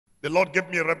The Lord gave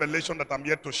me a revelation that I'm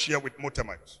yet to share with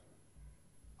Motemites.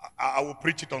 I will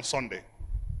preach it on Sunday.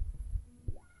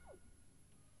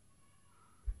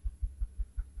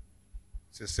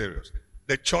 It's serious.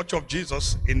 The church of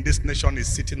Jesus in this nation is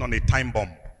sitting on a time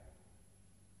bomb.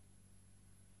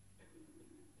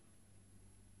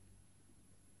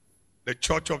 The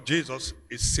church of Jesus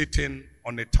is sitting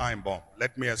on a time bomb.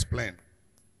 Let me explain.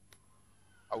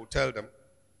 I will tell them.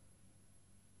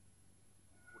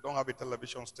 We don't have a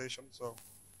television station, so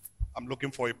I'm looking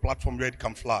for a platform where it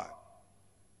can fly.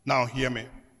 Now hear me.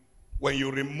 When you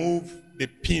remove the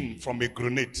pin from a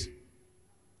grenade,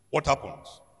 what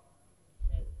happens?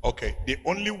 Okay, the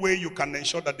only way you can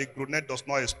ensure that the grenade does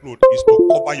not explode is to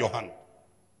cover your hand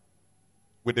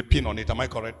with the pin on it. Am I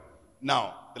correct?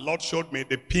 Now, the Lord showed me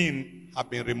the pin have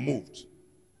been removed.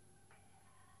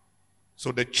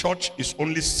 So the church is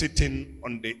only sitting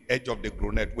on the edge of the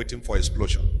grenade waiting for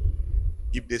explosion.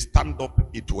 If they stand up,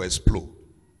 it will explode.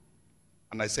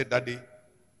 And I said, Daddy,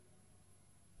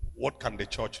 what can the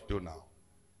church do now?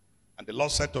 And the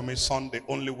Lord said to me, son, the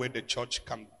only way the church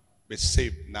can be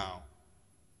saved now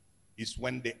is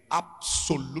when they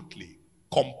absolutely,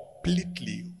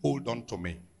 completely hold on to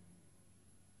me.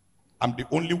 I'm the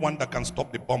only one that can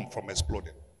stop the bomb from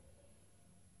exploding.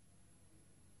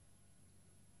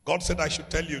 God said I should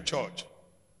tell you, church,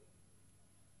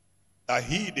 that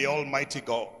He, the Almighty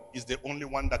God, is the only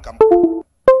one that can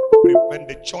prevent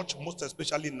the church, most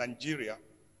especially in Nigeria,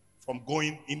 from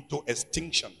going into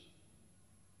extinction,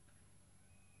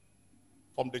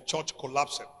 from the church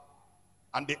collapsing.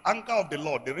 And the anger of the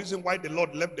Lord, the reason why the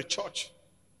Lord left the church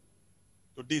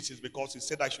to this is because He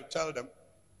said I should tell them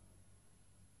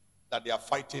that they are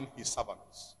fighting His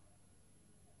servants.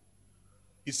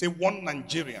 He said, one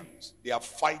Nigerians, they are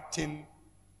fighting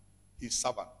His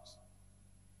servants.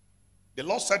 The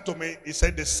Lord said to me, He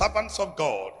said, the servants of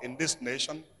God in this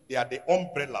nation, they are the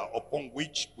umbrella upon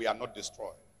which we are not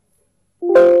destroyed.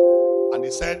 And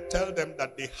He said, tell them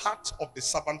that the heart of the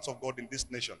servants of God in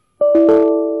this nation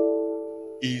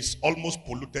is almost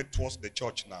polluted towards the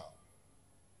church now.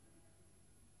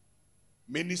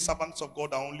 Many servants of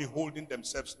God are only holding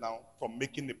themselves now from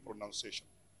making a pronunciation.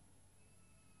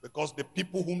 Because the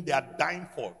people whom they are dying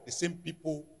for, the same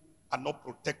people are not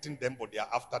protecting them, but they are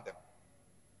after them.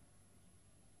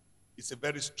 It's a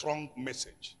very strong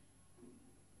message.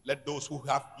 Let those who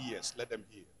have ears, let them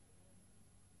hear.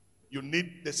 You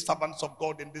need the servants of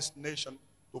God in this nation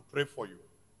to pray for you.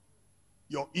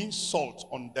 Your insult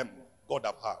on them, God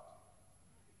have heard.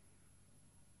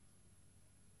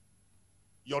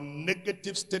 Your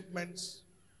negative statements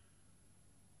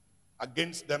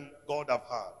against them, God have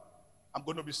heard. I'm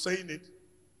going to be saying it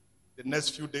the next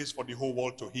few days for the whole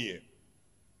world to hear.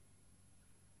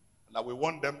 And I will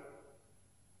warn them.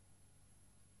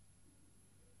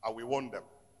 I will warn them.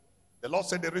 The Lord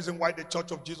said the reason why the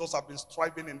church of Jesus have been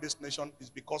striving in this nation is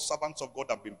because servants of God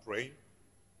have been praying.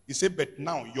 He said, but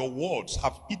now your words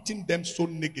have eaten them so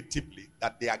negatively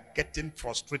that they are getting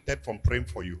frustrated from praying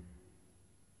for you.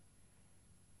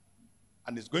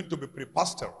 And it's going to be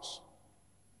preposterous.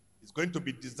 It's going to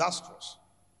be disastrous.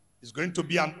 It's going to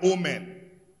be an omen.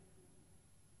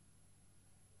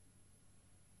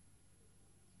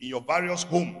 In your various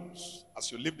homes,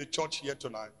 as you leave the church here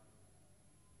tonight,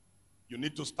 you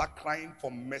need to start crying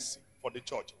for mercy for the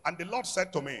church. And the Lord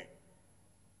said to me,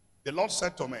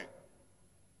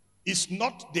 it's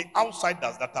not the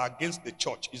outsiders that are against the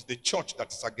church, it's the church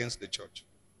that is against the church.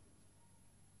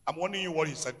 I'm warning you what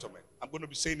He said to me. I'm going to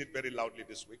be saying it very loudly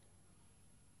this week.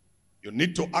 You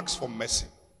need to ask for mercy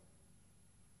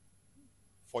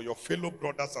for your fellow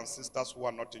brothers and sisters who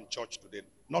are not in church today.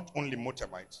 Not only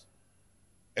Motemites,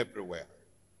 everywhere.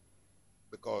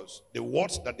 Because the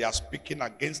words that they are speaking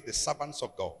against the servants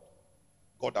of God,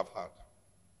 God have heard.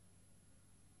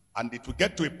 And it will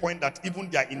get to a point that even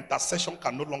their intercession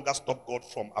can no longer stop God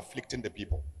from afflicting the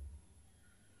people.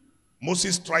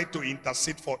 Moses tried to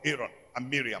intercede for Aaron and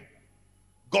Miriam.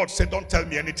 God said, don't tell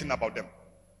me anything about them.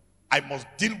 I must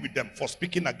deal with them for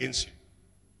speaking against you.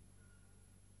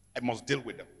 I must deal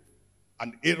with them.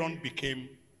 And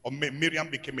Miriam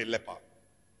became a leper.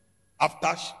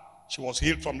 After she was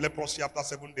healed from leprosy, after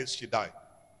 7 days, she died.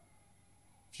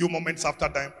 Few moments after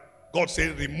that, God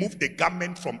said, remove the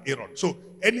garment from Aaron. So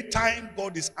anytime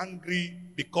God is angry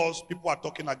because people are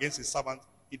talking against His servants,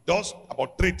 He does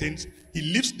about 3 things. He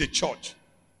leaves the church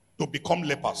to become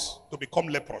lepers, to become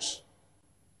leprous.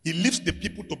 He leaves the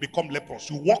people to become leprous.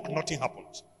 You walk, nothing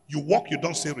happens. You walk, you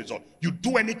don't see result. You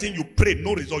do anything, you pray,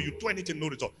 no result. You do anything, no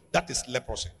result. That is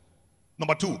leprosy.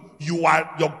 Number 2,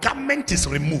 your garment is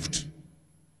removed.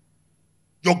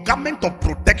 Your garment of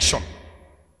protection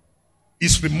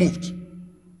is removed.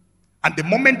 And the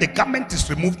moment the garment is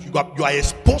removed, you are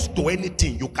exposed to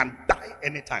anything. You can die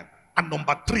anytime. And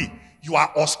number 3, you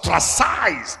are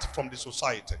ostracized from the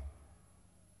society.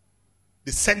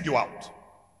 They send you out.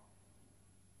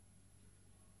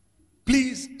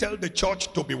 Please tell the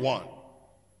church to be one.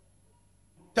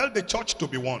 Tell the church to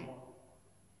be one.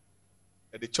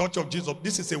 At the Church of Jesus,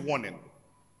 this is a warning.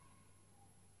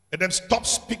 Let them stop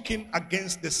speaking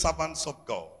against the servants of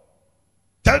God.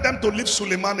 Tell them to leave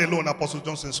Suleiman alone, Apostle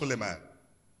Johnson Suleiman.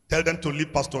 Tell them to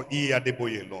leave Pastor E.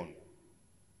 Adeboye alone.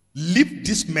 Leave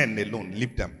these men alone.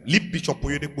 Leave them. Leave Bishop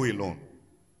Oyedepo alone.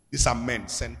 These are men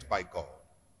sent by God.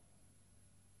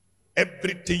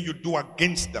 Everything you do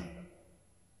against them,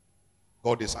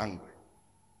 God is angry.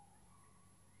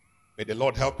 May the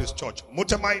Lord help his church.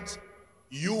 Motamites,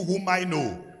 you whom I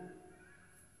know,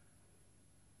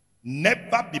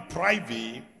 never be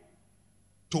privy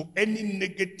to any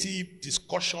negative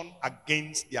discussion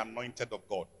against the anointed of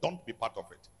God. Don't be part of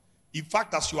it. In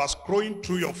fact, as you are scrolling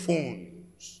through your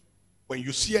phones, when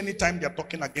you see any time they are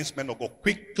talking against men of God,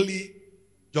 quickly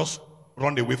just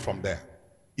run away from there.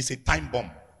 It's a time bomb.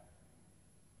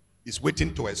 It's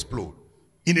waiting to explode.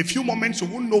 In a few moments, you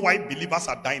won't know why believers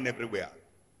are dying everywhere.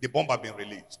 The bomb has been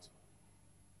released.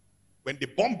 When the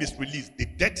bomb is released, the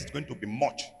death is going to be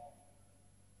much.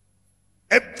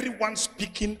 Everyone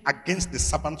speaking against the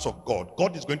servants of God,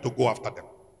 God is going to go after them.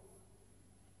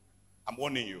 I'm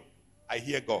warning you. I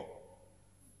hear God.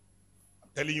 I'm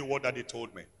telling you what Daddy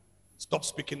told me. Stop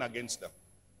speaking against them.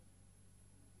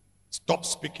 Stop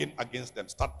speaking against them.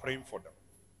 Start praying for them.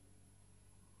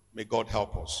 May God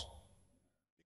help us.